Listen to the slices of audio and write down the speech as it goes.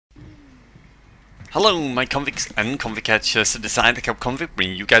Hello my convicts and convicettes, just decided to keep convict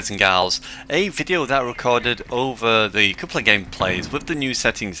bringing you guys and gals a video that I recorded over the couple of gameplays with the new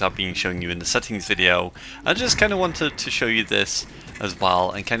settings I've been showing you in the settings video. I just kind of wanted to show you this as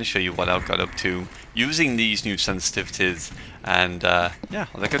well and kind of show you what I've got up to using these new sensitivities and yeah,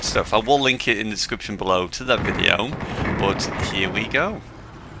 all that good stuff. I will link it in the description below to that video, but here we go.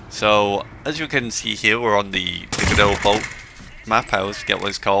 So as you can see here, we're on the good old boat map. I always forget what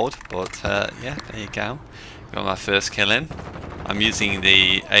it's called, but yeah, there you go. Got my first kill in. I'm using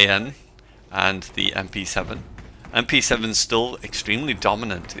the AN and the MP7. MP7's still extremely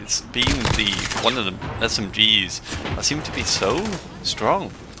dominant. It's been one of the SMGs that seem to be so strong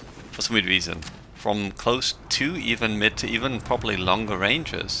for some weird reason. From close to even mid to even probably longer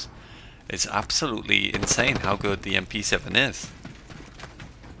ranges. It's absolutely insane how good the MP7 is.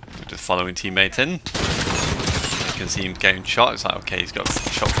 Just following teammate in. You can see him getting shot. It's like, okay, he's got a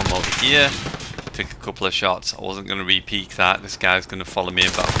shot from over here. Took a couple of shots. I wasn't going to re-peek that. This guy's going to follow me,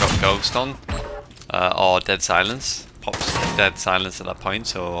 but I've got Ghost on. Or Dead Silence. Pops Dead Silence at that point,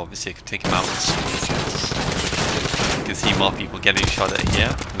 so obviously I could take him out with switches. You can see more people getting shot at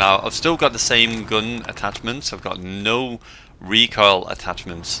here. Now, I've still got the same gun attachments. I've got no recoil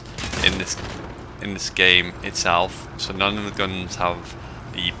attachments in this game itself. So none of the guns have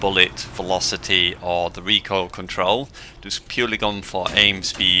the bullet velocity or the recoil control. Just purely gone for aim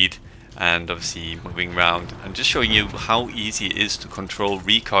speed and obviously moving around and just showing you how easy it is to control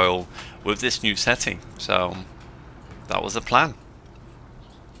recoil with this new setting. So that was the plan.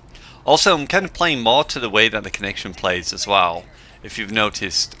 Also, I'm kind of playing more to the way that the connection plays as well. If you've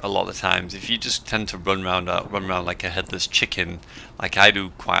noticed, a lot of the times, if you just tend to run around like a headless chicken, like I do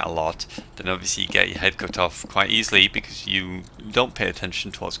quite a lot, then obviously you get your head cut off quite easily because you don't pay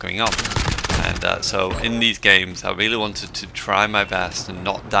attention to what's going on. And so in these games, I really wanted to try my best and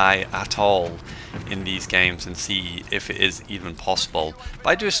not die at all in these games and see if it is even possible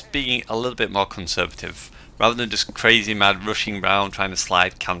by just being a little bit more conservative. Rather than just crazy mad rushing around trying to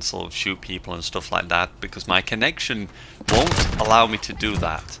slide cancel, shoot people and stuff like that, because my connection won't allow me to do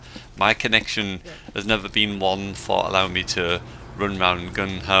that. My connection has never been one for allowing me to run around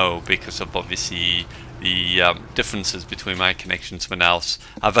gun-ho because of obviously the differences between my connection and someone else.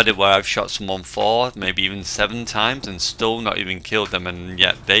 I've had it where I've shot someone 4, maybe even 7 times and still not even killed them, and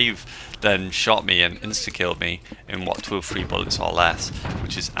yet they've then shot me and insta-killed me in what, 2 or 3 bullets or less,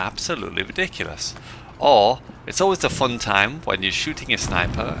 which is absolutely ridiculous. Or, it's always a fun time when you're shooting a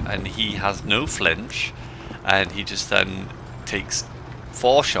sniper and he has no flinch and he just then takes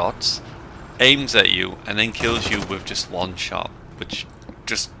 4 shots, aims at you and then kills you with just 1 shot, which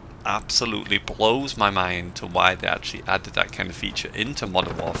just absolutely blows my mind to why they actually added that kind of feature into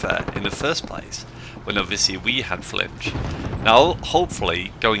Modern Warfare in the first place, when obviously we had flinch. Now,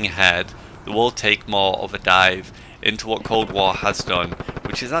 hopefully, going ahead, they will take more of a dive into what Cold War has done,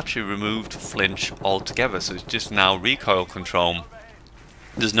 which has actually removed flinch altogether. So it's just now recoil control.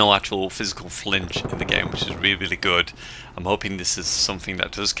 There's no actual physical flinch in the game, which is really, really good. I'm hoping this is something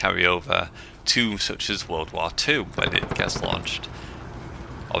that does carry over to such as World War II when it gets launched,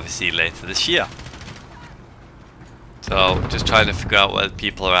 obviously later this year. So just trying to figure out where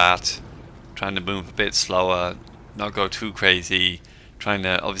people are at, trying to move a bit slower, not go too crazy, trying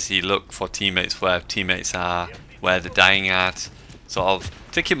to obviously look for teammates where teammates are, where they're dying at, sort of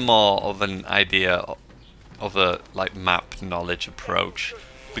taking more of an idea of a like map knowledge approach,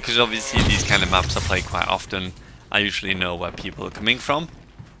 because obviously these kind of maps I play quite often. I usually know where people are coming from,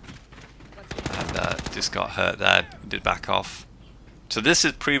 and just got hurt there, did back off. So this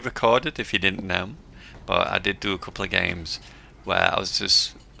is pre-recorded if you didn't know, but I did do a couple of games where I was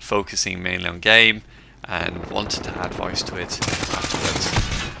just focusing mainly on game and wanted to add voice to it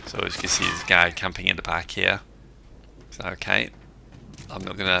afterwards. So as you can see, there's a guy camping in the back here. So okay, I'm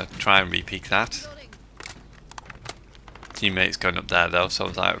not gonna try and re-peek that. Teammates going up there though, so I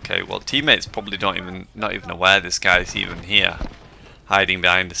was like, okay, well teammates probably not even aware this guy's even here, hiding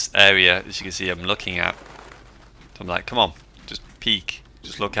behind this area. As you can see, I'm looking at. So I'm like, come on, just peek,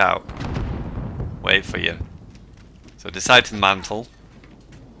 just look out, wait for you. So I decide to mantle,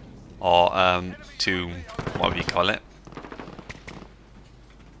 or to what do you call it?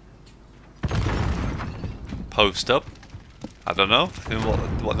 Post up. I don't know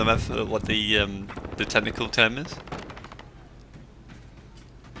what the technical term is.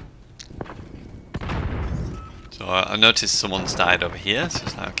 So I noticed someone's died over here, so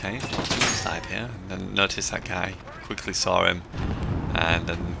it's like, okay, someone's died here, and then noticed that guy, quickly saw him, and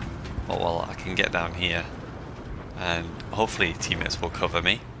then, oh well, I can get down here, and hopefully teammates will cover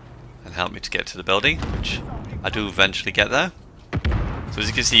me and help me to get to the building, which I do eventually get there. So as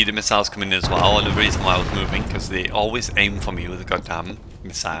you can see, the missiles come in as well, and the reason why I was moving, because they always aim for me with a goddamn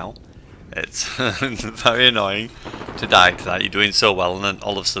missile. It's very annoying to die to that. You're doing so well, and then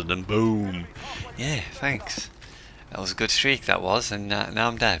all of a sudden, boom. Yeah, thanks. That was a good streak, that was, and now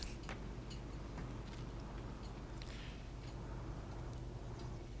I'm dead.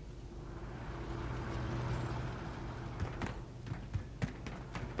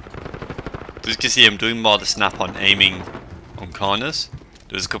 As you can see, I'm doing more the snap-on aiming on corners.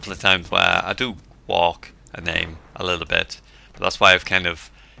 There's a couple of times where I do walk and aim a little bit, but that's why I've kind of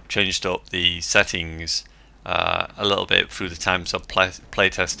changed up the settings a little bit through the times I've play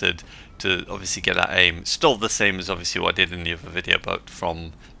tested to obviously get that aim. Still the same as obviously what I did in the other video, but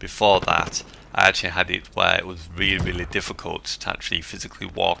from before that I actually had it where it was really difficult to actually physically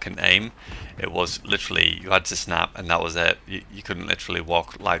walk and aim. It was literally, you had to snap and that was it. You couldn't literally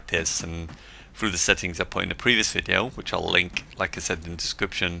walk like this, and through the settings I put in the previous video, which I'll link, like I said, in the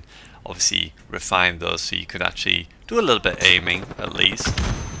description, obviously refine those so you could actually do a little bit aiming at least,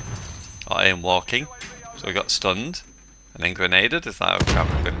 or aim walking. So I got stunned and then grenaded. It's like, oh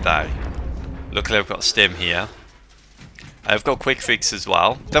crap, I'm gonna die. Luckily I've got stim here. I've got quick fix as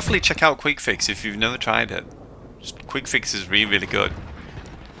well. Definitely check out quick fix if you've never tried it. Quick fix is really good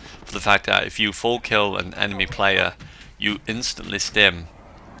for the fact that if you full kill an enemy player, you instantly stim,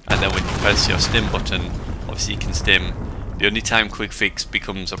 and then when you press your stim button, obviously you can stim. The only time quick fix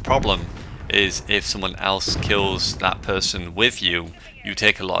becomes a problem is if someone else kills that person with you. You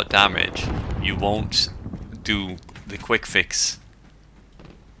take a lot of damage. You won't do the quick fix.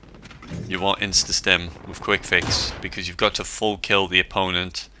 You won't insta stim with quick fix because you've got to full kill the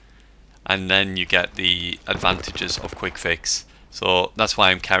opponent, and then you get the advantages of quick fix. So that's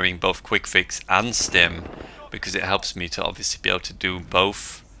why I'm carrying both quick fix and stim, because it helps me to obviously be able to do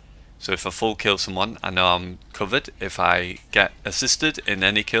both. So if I full kill someone, I know I'm covered. If I get assisted in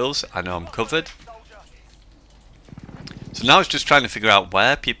any kills, I know I'm covered. So now it's just trying to figure out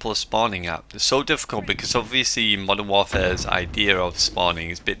where people are spawning at. It's so difficult because obviously Modern Warfare's idea of spawning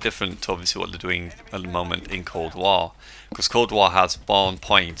is a bit different to obviously what they're doing at the moment in Cold War. Because Cold War has spawn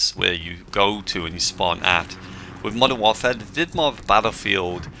points where you go to and you spawn at. With Modern Warfare, they did more of a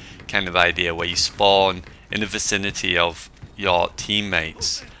battlefield kind of idea where you spawn in the vicinity of your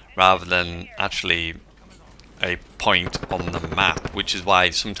teammates rather than actually a point on the map, which is why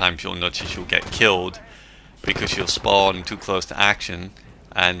sometimes you'll notice you'll get killed because you'll spawn too close to action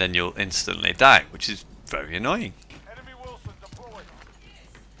and then you'll instantly die, which is very annoying.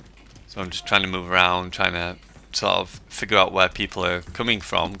 So I'm just trying to move around, trying to sort of figure out where people are coming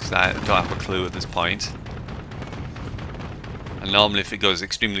from, because I don't have a clue at this point. And normally if it goes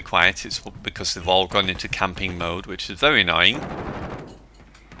extremely quiet, it's because they've all gone into camping mode, which is very annoying.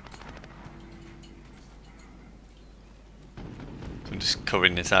 I'm just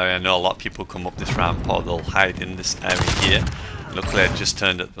covering this area. I know a lot of people come up this ramp or they'll hide in this area here. Luckily I just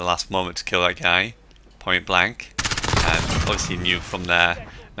turned at the last moment to kill that guy, point blank, and obviously knew from there.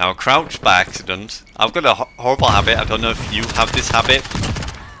 Now I crouched by accident. I've got a horrible habit. I don't know if you have this habit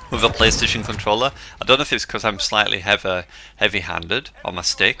with a PlayStation controller. I don't know if it's because I'm slightly heavy-handed on my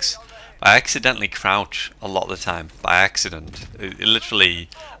sticks. I accidentally crouch a lot of the time, by accident. It literally,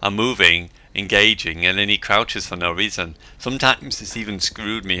 I'm moving, engaging, and then he crouches for no reason. Sometimes it's even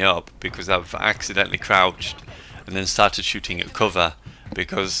screwed me up because I've accidentally crouched and then started shooting at cover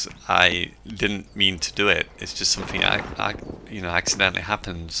because I didn't mean to do it. It's just something accidentally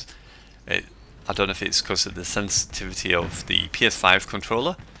happens. I don't know if it's because of the sensitivity of the ps5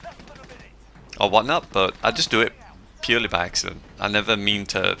 controller or whatnot, but I just do it purely by accident. I never mean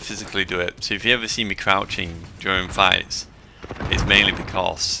to physically do it. So if you ever see me crouching during fights, it's mainly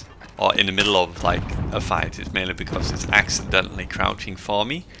because, or in the middle of like a fight, it's mainly because it's accidentally crouching for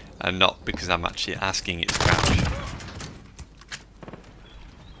me and not because I'm actually asking it to crouch.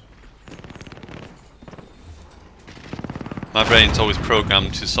 My brain's always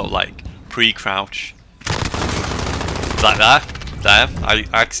programmed to sort of like pre-crouch. Like that. There. I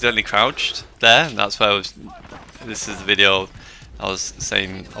accidentally crouched there, and that's where I was. This is the video I was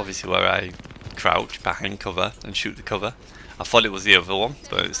saying, obviously, where I crouch behind cover and shoot the cover. I thought it was the other one,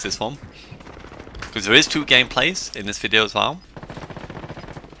 but it's this one. Because there is 2 gameplays in this video as well.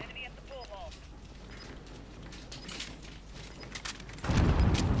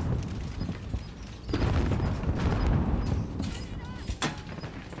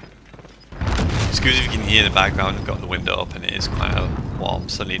 Excuse if you can hear the background. I've got the window up and it is quite a warm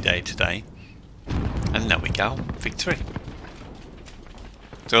sunny day today. And there we go, victory.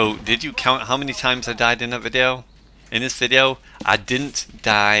 So did you count how many times I died in that video? In this video, I didn't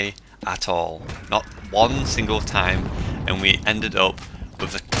die at all. Not one single time. And we ended up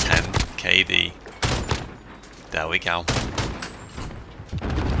with a 10 KD. There we go.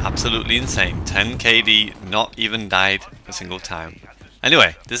 Absolutely insane. 10 KD, not even died a single time.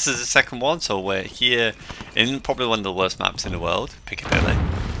 Anyway, this is the second one, so we're here in probably one of the worst maps in the world, Piccadilly,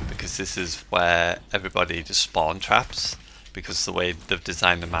 because this is where everybody just spawn traps, because the way they've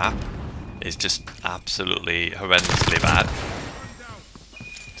designed the map is just absolutely horrendously bad.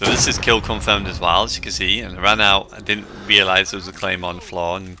 So this is kill confirmed as well, as you can see, and I ran out. I didn't realise there was a claim on the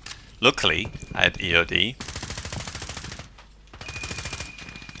floor, and luckily I had EOD.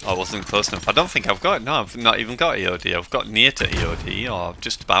 I wasn't close enough. I don't think I've got it. No, I've not even got EOD. I've got near to EOD, or I've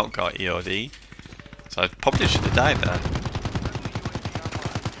just about got EOD. So I probably should have died there.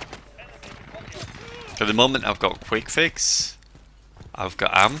 For the moment I've got quick fix, I've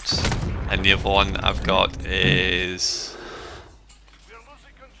got amped, and the other one I've got is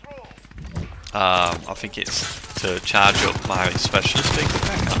I think it's to charge up my specialist thing.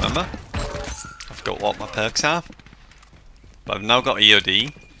 I can't remember. I've got what my perks are, but I've now got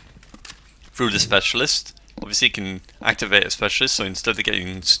EOD through the specialist. Obviously you can activate a specialist, so instead of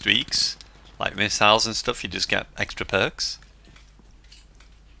getting streaks like missiles and stuff, you just get extra perks.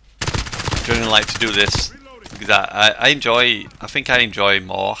 I generally like to do this because I think I enjoy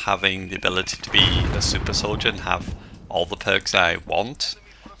more having the ability to be a super soldier and have all the perks I want,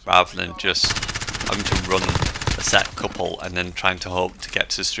 rather than just having to run a set couple and then trying to hope to get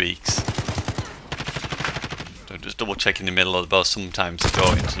to streaks. So just double check in the middle of the bus. Sometimes I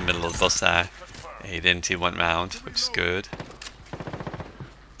go into the middle of the bus there. He didn't, he went round, which is good.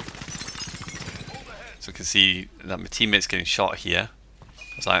 So you can see that my teammate's getting shot here.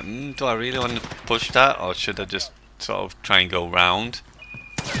 I was like, do I really want to push that, or should I just sort of try and go round?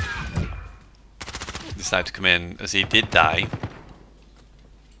 Decided to come in, as he did die.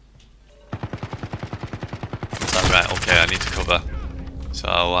 I was like, right, okay, I need to cover. So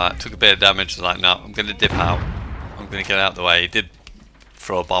I took a bit of damage. I was like, no, I'm going to dip out. I'm going to get out of the way. He did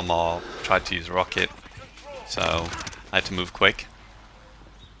throw a bomb or tried to use a rocket, so I had to move quick.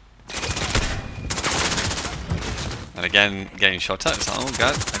 And again, getting shot at. So, oh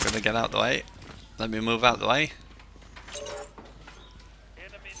god, I gotta get out the way. Let me move out the way.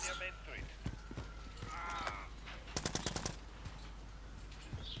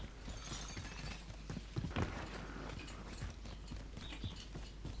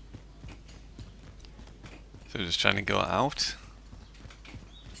 So just trying to go out.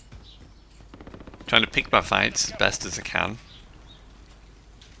 Trying to pick my fights as best as I can.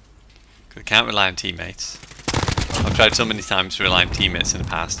 Because I can't rely on teammates. I've tried so many times to rely on teammates in the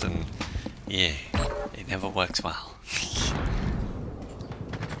past, and yeah, it never works well.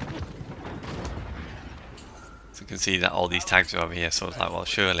 So you can see that all these tags are over here, so I was like, well,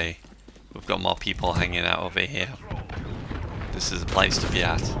 surely we've got more people hanging out over here. This is a place to be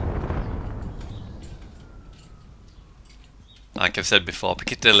at. Like I've said before,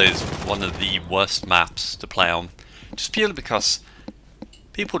 Piccadilly is one of the worst maps to play on, just purely because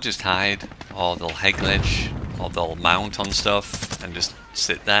people just hide, or they'll head glitch, or they'll mount on stuff and just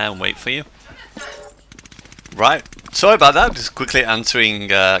sit there and wait for you. Right, sorry about that, just quickly answering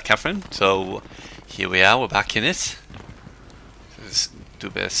Catherine. So here we are, we're back in it. Just do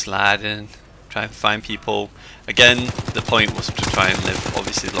a bit of sliding, try and find people. Again, the point was to try and live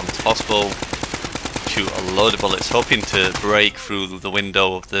obviously as long as possible. Shoot a load of bullets, hoping to break through the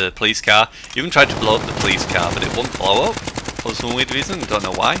window of the police car. Even tried to blow up the police car, but it wouldn't blow up for some weird reason, don't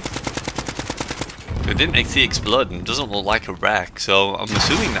know why. It didn't actually explode and doesn't look like a wreck, so I'm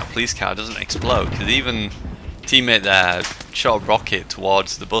assuming that police car doesn't explode, because even teammate there shot a rocket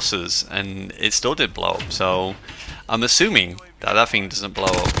towards the buses and it still did blow up, so I'm assuming that that thing doesn't blow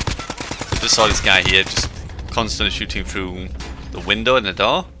up. I just saw this guy here just constantly shooting through the window and the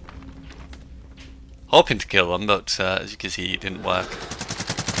door, hoping to kill them, but as you can see, it didn't work.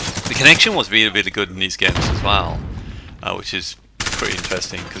 The connection was really, really good in these games as well, which is pretty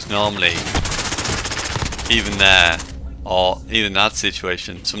interesting, because normally, even there, or even that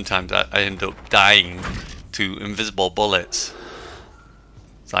situation, sometimes I end up dying to invisible bullets.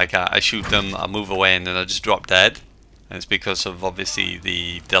 It's like I shoot them, I move away, and then I just drop dead. And it's because of obviously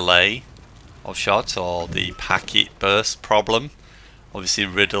the delay of shots, or the packet burst problem, obviously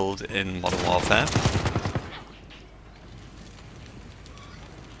riddled in Modern Warfare.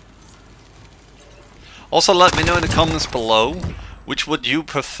 Also, let me know in the comments below, which would you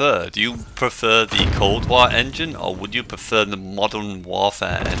prefer? Do you prefer the Cold War engine, or would you prefer the Modern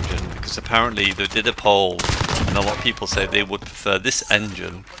Warfare engine? Because apparently they did a poll, and a lot of people say they would prefer this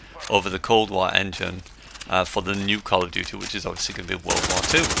engine over the Cold War engine for the new Call of Duty, which is obviously going to be World War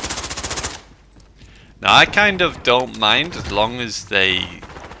II. Now I kind of don't mind as long as they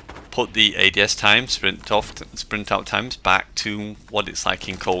put the ADS time, sprint out times back to what it's like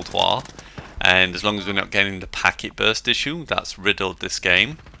in Cold War, and as long as we're not getting the packet burst issue that's riddled this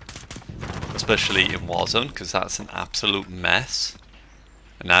game, especially in Warzone, because that's an absolute mess,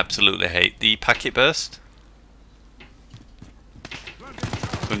 and I absolutely hate the packet burst.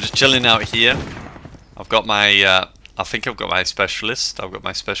 So I'm just chilling out here. I've got my, I think I've got my specialist. I've got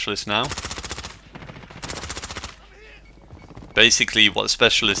my specialist now. Basically what the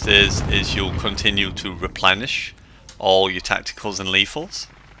specialist is you'll continue to replenish all your tacticals and lethals.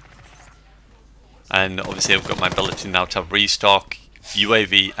 And obviously I've got my ability now to have restock,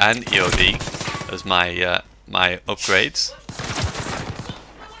 UAV and EOD as my my upgrades.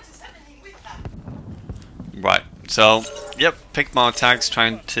 Right, so yep, pick more tags,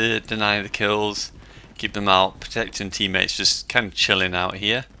 trying to deny the kills, keep them out, protecting teammates, just kind of chilling out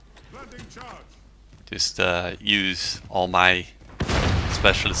here. Just use all my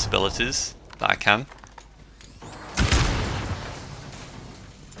specialist abilities that I can.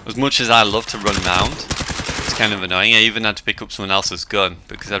 As much as I love to run around, it's kind of annoying. I even had to pick up someone else's gun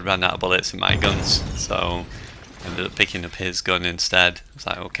because I'd ran out of bullets in my guns. So I ended up picking up his gun instead. I was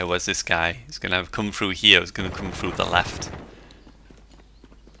like, okay, where's this guy? He's going to have come through here. He's going to come through the left.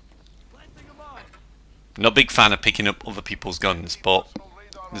 Not a big fan of picking up other people's guns, but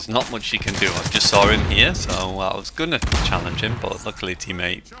there's not much you can do. I just saw him here, so I was going to challenge him, but luckily a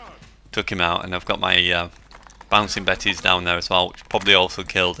teammate took him out, and I've got my bouncing Bettys down there as well, which probably also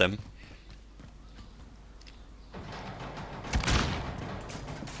killed him.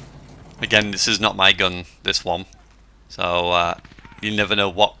 Again, this is not my gun, this one, so you never know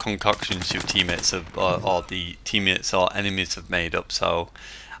what concoctions your teammates have, or the teammates or enemies have made up, so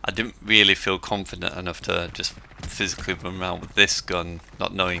I didn't really feel confident enough to just physically run around with this gun,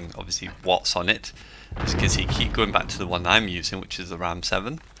 not knowing obviously what's on it, just because he keep going back to the one I'm using, which is the Ram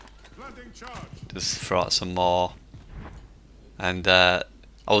 7. Just throw out some more, and I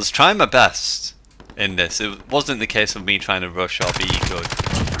was trying my best in this. It wasn't the case of me trying to rush or be good.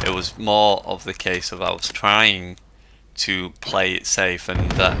 It was more of the case of I was trying to play it safe,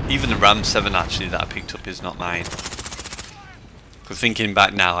 and even the Ram 7 actually that I picked up is not mine. Because thinking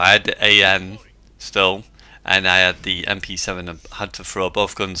back now, I had the AN still, and I had the MP7. I had to throw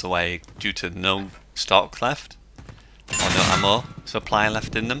both guns away due to no stock left, or no ammo supply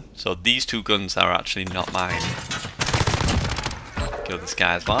left in them. So these two guns are actually not mine. Kill this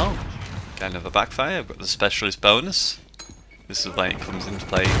guy as well. Kind of a backfire. I've got the specialist bonus. This is when it comes into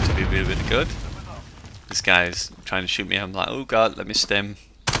play to be really, really good. This guy's trying to shoot me. I'm like, oh god, let me stim.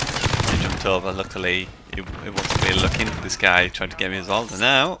 He jumped over. Luckily, it wasn't really looking. This guy tried to get me as well. And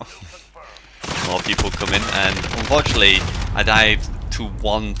now, more people come in, and unfortunately, I died to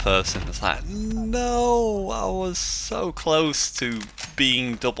one person. It's like, no, I was so close to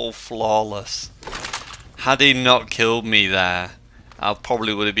being double flawless. Had he not killed me there, I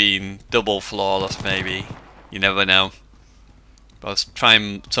probably would have been double flawless maybe. You never know. But I was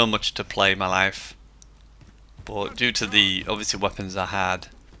trying so much to play my life. But due to the obviously weapons I had,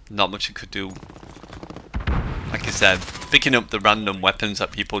 not much I could do. Like I said, picking up the random weapons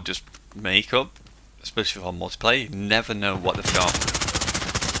that people just make up, especially for multiplayer, you never know what they've got.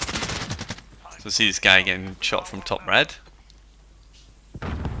 So see this guy getting shot from top red.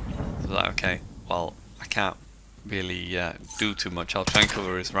 So like, okay, well, I can't really do too much. I'll try and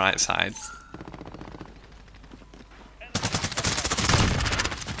cover his right side.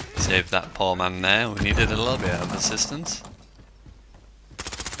 Save that poor man there. We needed a little bit of assistance.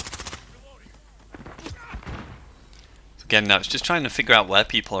 So again, now it's just trying to figure out where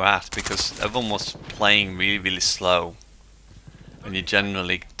people are at, because everyone was playing really, really slow. And you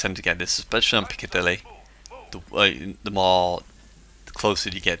generally tend to get this, especially on Piccadilly. The closer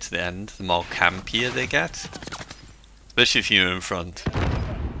you get to the end, the more campier they get. Especially if you're in front.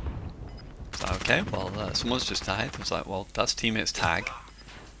 So, okay, well, someone's just died. I was like, well, that's teammate's tag.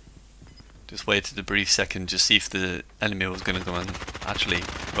 Just waited a brief second, just see if the enemy was going to go and actually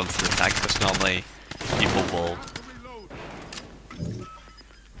run for the tag, because normally people will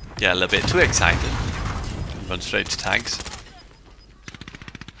get a little bit too excited and run straight to tags.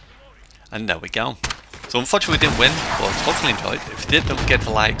 And there we go. So unfortunately we didn't win, but hopefully enjoyed. If you did, don't forget to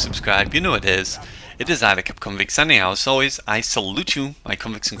like, subscribe, you know what it is. It is I, the Kappa Convict, signing out. As always, I salute you, my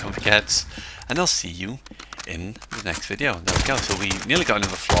Convicts and Convicettes, and I'll see you in the next video. There we go. So we nearly got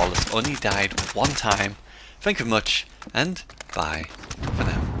another flawless, only died one time. Thank you very much, and bye for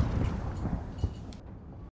now.